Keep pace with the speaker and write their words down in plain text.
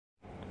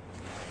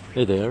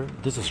Hey there,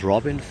 this is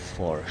Robin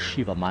for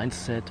Shiva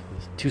Mindset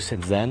with 2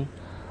 Cent Zen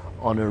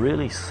on a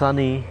really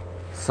sunny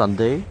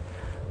Sunday.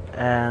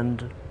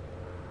 And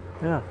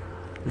yeah,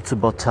 it's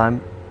about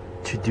time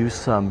to do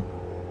some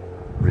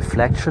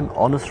reflection,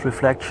 honest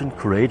reflection,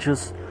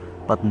 courageous,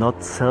 but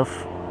not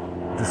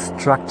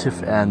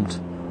self-destructive and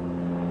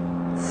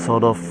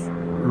sort of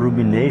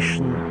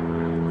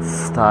rumination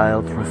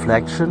styled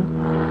reflection.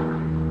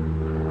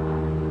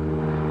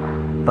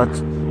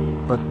 But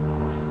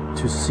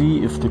to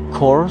see if the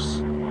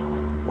course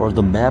or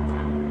the map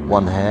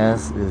one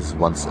has is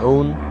one's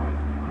own,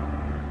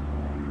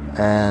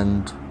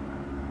 and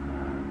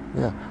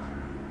yeah,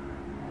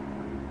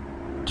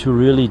 to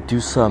really do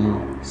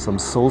some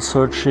soul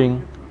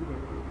searching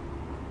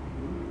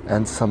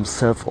and some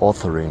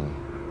self-authoring,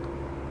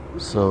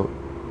 so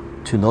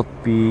to not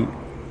be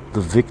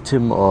the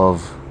victim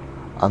of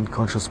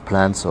unconscious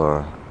plans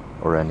or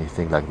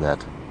anything like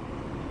that.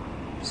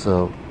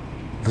 So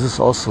this is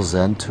also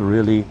Zen, to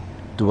really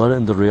dwell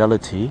in the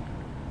reality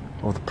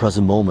of the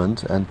present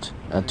moment and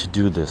to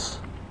do this,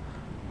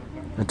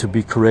 and to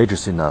be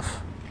courageous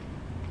enough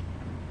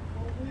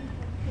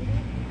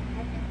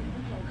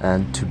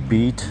and to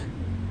beat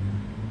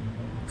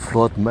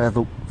Floyd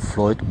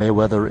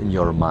Mayweather in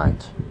your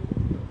mind.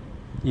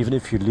 Even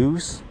if you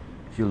lose,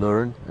 you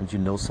learn and you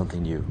know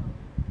something new.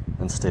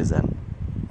 And stay Zen.